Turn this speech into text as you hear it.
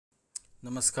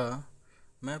नमस्कार।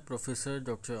 मैं professor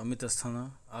doctor Amit Asthana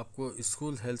आपको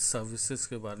स्कूल हेल्थ सर्विसेज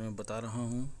के बारे में बता रहा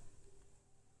हूँ।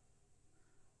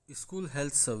 स्कूल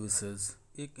हेल्थ सर्विसेज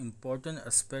एक इम्पॉर्टेंट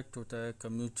एस्पेक्ट होता है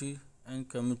कम्युनिटी एंड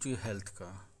कम्युनिटी हेल्थ का।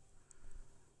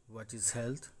 What is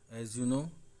health? As you know,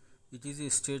 it is a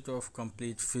state of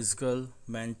complete physical,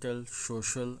 mental,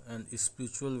 social and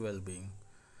spiritual well-being,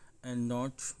 and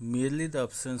not merely the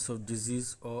absence of disease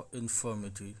or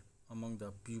infirmity among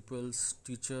the pupils,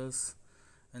 teachers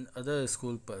and other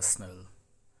school personnel.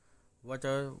 What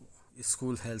are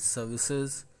school health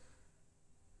services?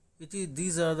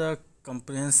 These are the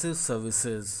comprehensive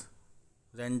services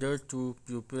rendered to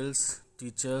pupils,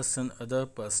 teachers and other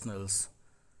personnels.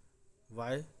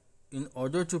 Why? In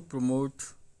order to promote,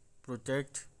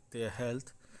 protect their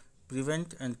health,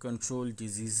 prevent and control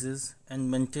diseases and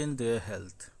maintain their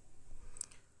health.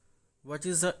 What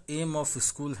is the aim of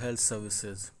school health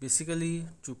services? Basically,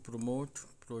 to promote,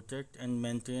 protect and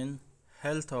maintain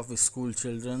health of school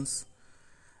children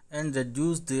and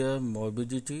reduce their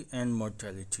morbidity and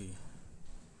mortality.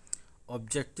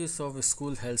 Objectives of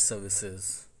school health services: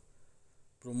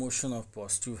 promotion of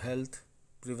positive health,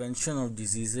 prevention of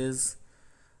diseases,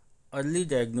 early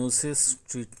diagnosis,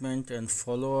 treatment and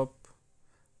follow-up,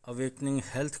 awakening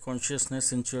health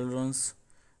consciousness in children,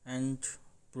 and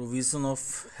provision of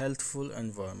healthful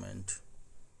environment.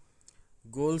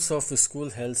 Goals of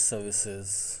school health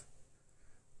services: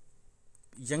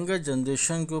 younger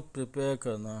generation को prepare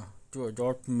करना to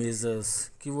adopt measures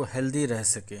कि वो healthy रह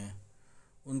सकें,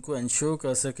 उनको ensure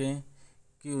कर सकें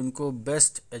कि उनको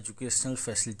best educational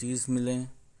facilities मिलें,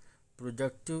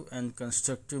 productive and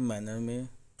constructive manner में,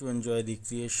 to enjoy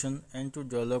recreation and to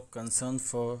develop concern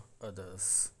for others.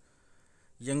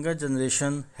 Younger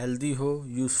generation healthy हो,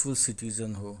 useful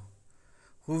citizen हो,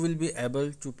 who will be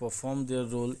able to perform their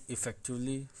role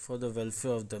effectively for the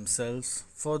welfare of themselves,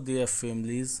 for their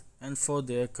families and for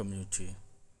their community.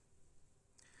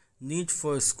 Need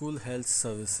for school health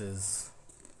services.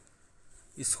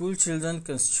 School children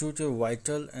constitute a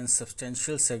vital and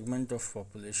substantial segment of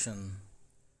population.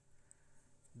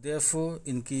 Therefore,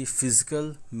 इनकी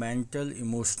physical, mental,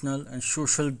 emotional and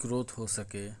social growth हो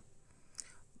सके,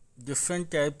 different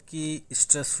type की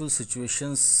stressful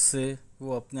situations से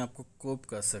वो अपने आप को कोप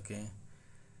कर सकें।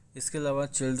 इसके अलावा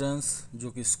चिल्ड्रंस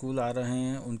जो कि स्कूल आ रहे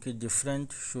हैं उनके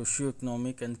different socio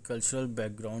economic and cultural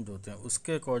background होते हैं,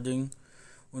 उसके अकॉर्डिंग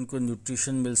उनको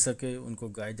न्यूट्रिशन मिल सके, उनको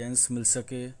गाइडेंस मिल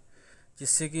सके,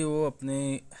 जिससे कि वो अपने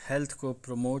हेल्थ को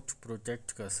प्रमोट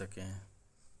प्रोटेक्ट कर सकें।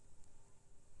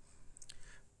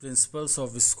 Principles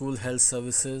of school health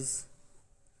services.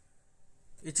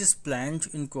 It is planned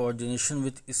in coordination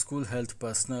with school health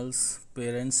personnel,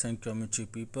 parents and community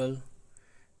people.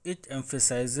 It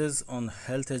emphasizes on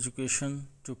health education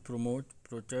to promote,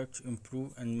 protect,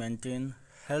 improve and maintain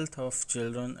health of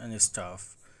children and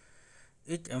staff.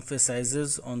 It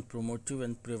emphasizes on promotive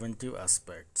and preventive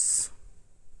aspects.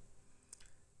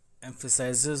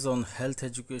 Emphasizes on health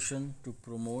education to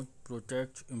promote,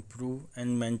 protect, improve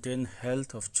and maintain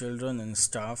health of children and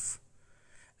staff.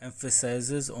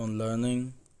 Emphasizes on learning.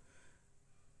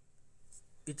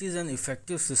 It is an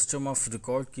effective system of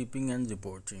record keeping and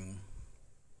reporting.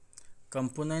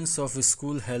 Components of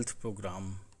school health program: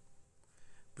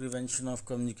 prevention of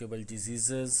communicable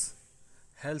diseases,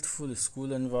 healthful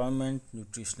school environment,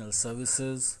 nutritional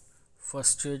services,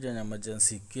 first aid and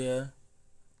emergency care,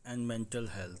 and mental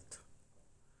health,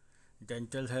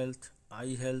 dental health,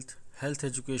 eye health, health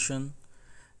education,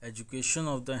 education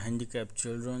of the handicapped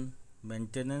children,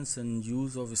 maintenance and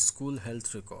use of school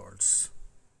health records,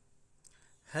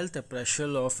 health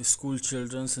appraisal of school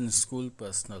children and school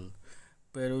personnel.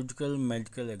 periodical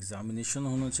medical examination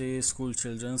होना चाहिए school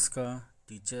children's का,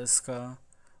 teachers का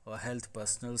और health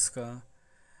personnels का।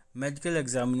 Medical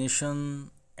examination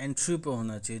entry पर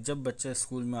होना चाहिए, जब बच्चा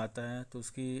स्कूल में आता है तो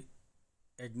उसकी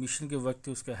एडमिशन के वक्त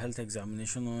उसका हेल्थ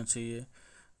एग्जामिनेशन होना चाहिए,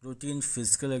 रूटीन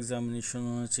फिजिकल एग्जामिनेशन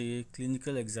होना चाहिए,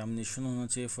 क्लिनिकल एग्जामिनेशन होना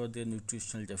चाहिए फॉर देयर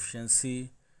न्यूट्रिशनल डेफिशिएंसी।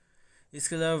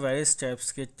 इसके अलावा वेरियस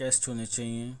टाइप्स के टेस्ट होने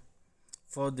चाहिए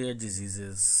for their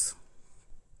diseases,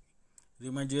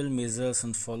 remedial measures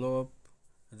and follow up,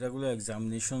 regular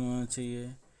examination होना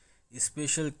चाहिए,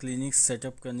 स्पेशल क्लिनिक्स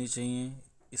सेटअप करनी चाहिए,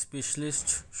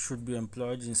 specialist should be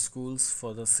employed in schools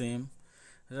for the same,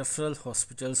 referral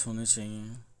hospitals होने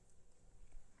चाहिए।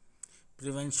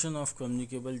 Prevention of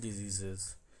communicable diseases.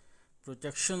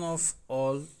 Protection of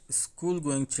all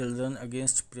school-going children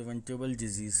against preventable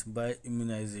disease by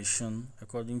immunization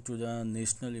according to the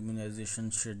National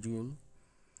Immunization Schedule.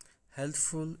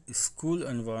 Healthful school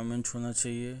environment होना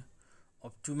चाहिए,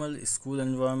 optimal school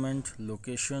environment,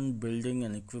 location, building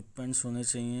and equipments होने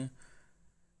चाहिए,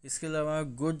 इसके अलावा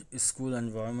good school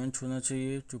environment होना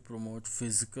चाहिए to promote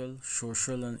physical,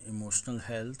 social and emotional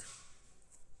health.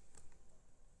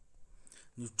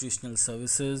 Nutritional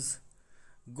services,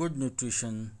 good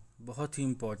nutrition बहुत ही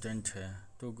important है।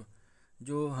 तो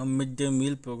जो हम मिड डे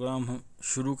मील प्रोग्राम हम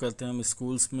शुरू करते हैं हम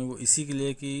स्कूल्स में, वो इसी के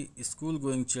लिए कि स्कूल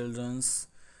गोइंग चिल्ड्रंस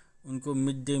उनको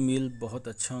मिड डे मील बहुत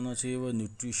अच्छा होना चाहिए, वो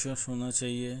न्यूट्रिशियस होना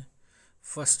चाहिए।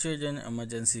 First aid and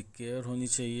emergency care होनी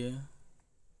चाहिए।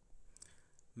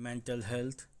 Mental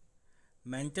health,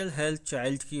 mental health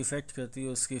child की इफ़ेक्ट करती है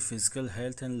उसकी physical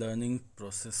health and learning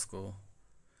process को।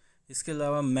 इसके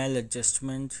अलावा mail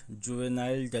adjustment,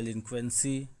 juvenile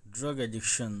डेलिंक्वेंसी, drug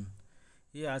addiction,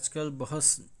 ये आजकल बहुत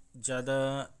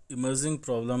ज़्यादा इमर्जिंग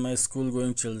प्रॉब्लम है स्कूल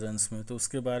गोइंग चिल्ड्रंस में, तो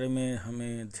उसके बारे में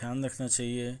हमें ध्यान रखना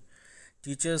चाहिए।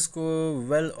 टीचर्स को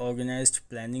वेल ऑर्गेनाइज्ड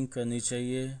प्लानिंग करनी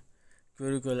चाहिए।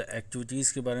 करिकुलर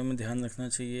एक्टिविटीज़ के बारे में ध्यान रखना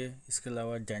चाहिए। इसके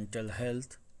अलावा dental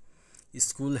health,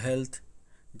 school health,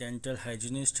 dental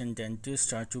hygienist and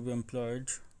dentist are to be employed.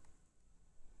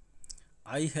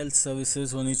 I health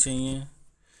services होनी चाहिए।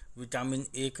 विटामिन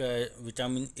ए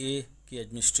की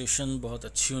एडमिनिस्ट्रेशन बहुत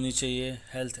अच्छी होनी चाहिए।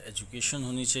 हेल्थ एजुकेशन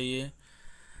होनी चाहिए।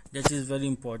 That is very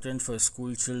important for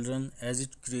school children as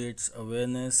it creates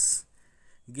awareness,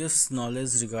 gives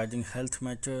knowledge regarding health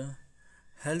matter.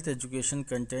 Health education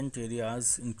content areas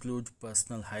include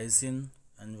personal hygiene,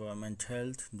 environment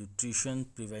health, nutrition,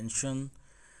 prevention,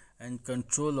 and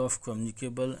control of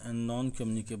communicable and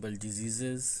non-communicable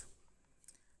diseases.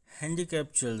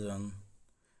 Handicapped children,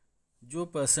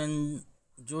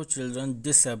 जो children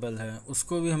disable है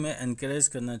उसको भी हमें encourage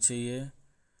करना चाहिए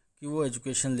कि वो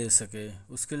education ले सके।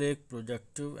 उसके लिए एक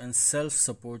productive and self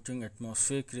supporting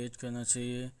atmosphere create करना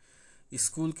चाहिए।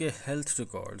 स्कूल के हेल्थ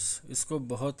रिकॉर्ड्स, इसको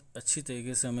बहुत अच्छी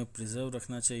तरीके से हमें प्रिजर्व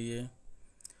रखना चाहिए।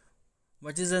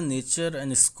 What is the nature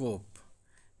and scope,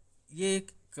 ये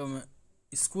एक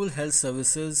school health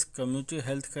services community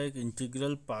health का एक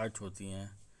इंटीग्रल पार्ट होती हैं।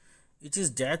 It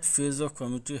is that phase of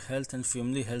community health and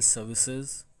family health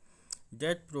services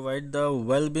that provide the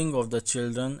wellbeing of the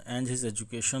children and his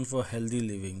education for healthy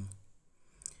living.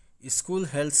 School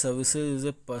health services is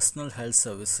a personal health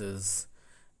services.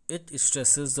 It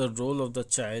stresses the role of the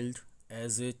child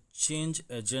as a change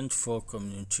agent for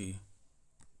community.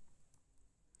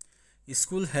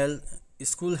 School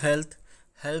health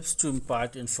helps to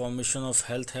impart information of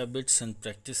health habits and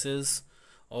practices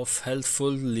of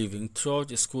healthful living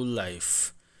throughout school life.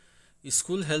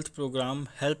 School health program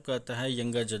help करता है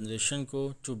younger generation को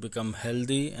to become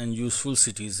healthy and useful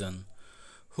citizen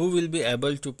who will be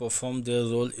able to perform their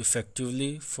role effectively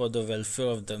for the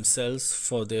welfare of themselves,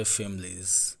 for their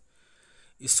families.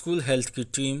 School health की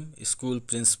team, school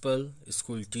principal,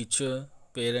 school teacher,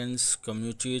 parents,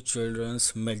 community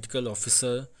children's, medical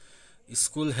officer,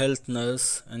 school health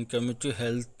nurse and community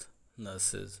health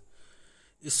nurses.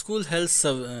 School health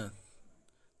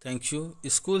thank you.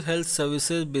 School health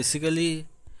services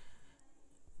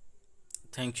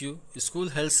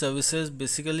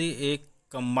basically एक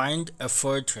combined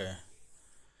effort है।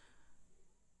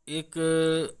 एक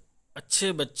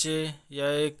अच्छे बच्चे या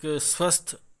एक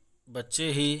स्वस्थ बच्चे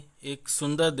ही एक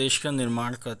सुंदर देश का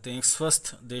निर्माण करते हैं, एक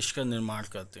स्वस्थ देश का निर्माण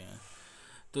करते हैं।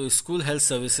 तो स्कूल हेल्थ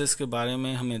सर्विसेज के बारे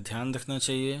में हमें ध्यान रखना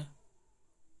चाहिए।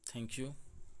 Thank you.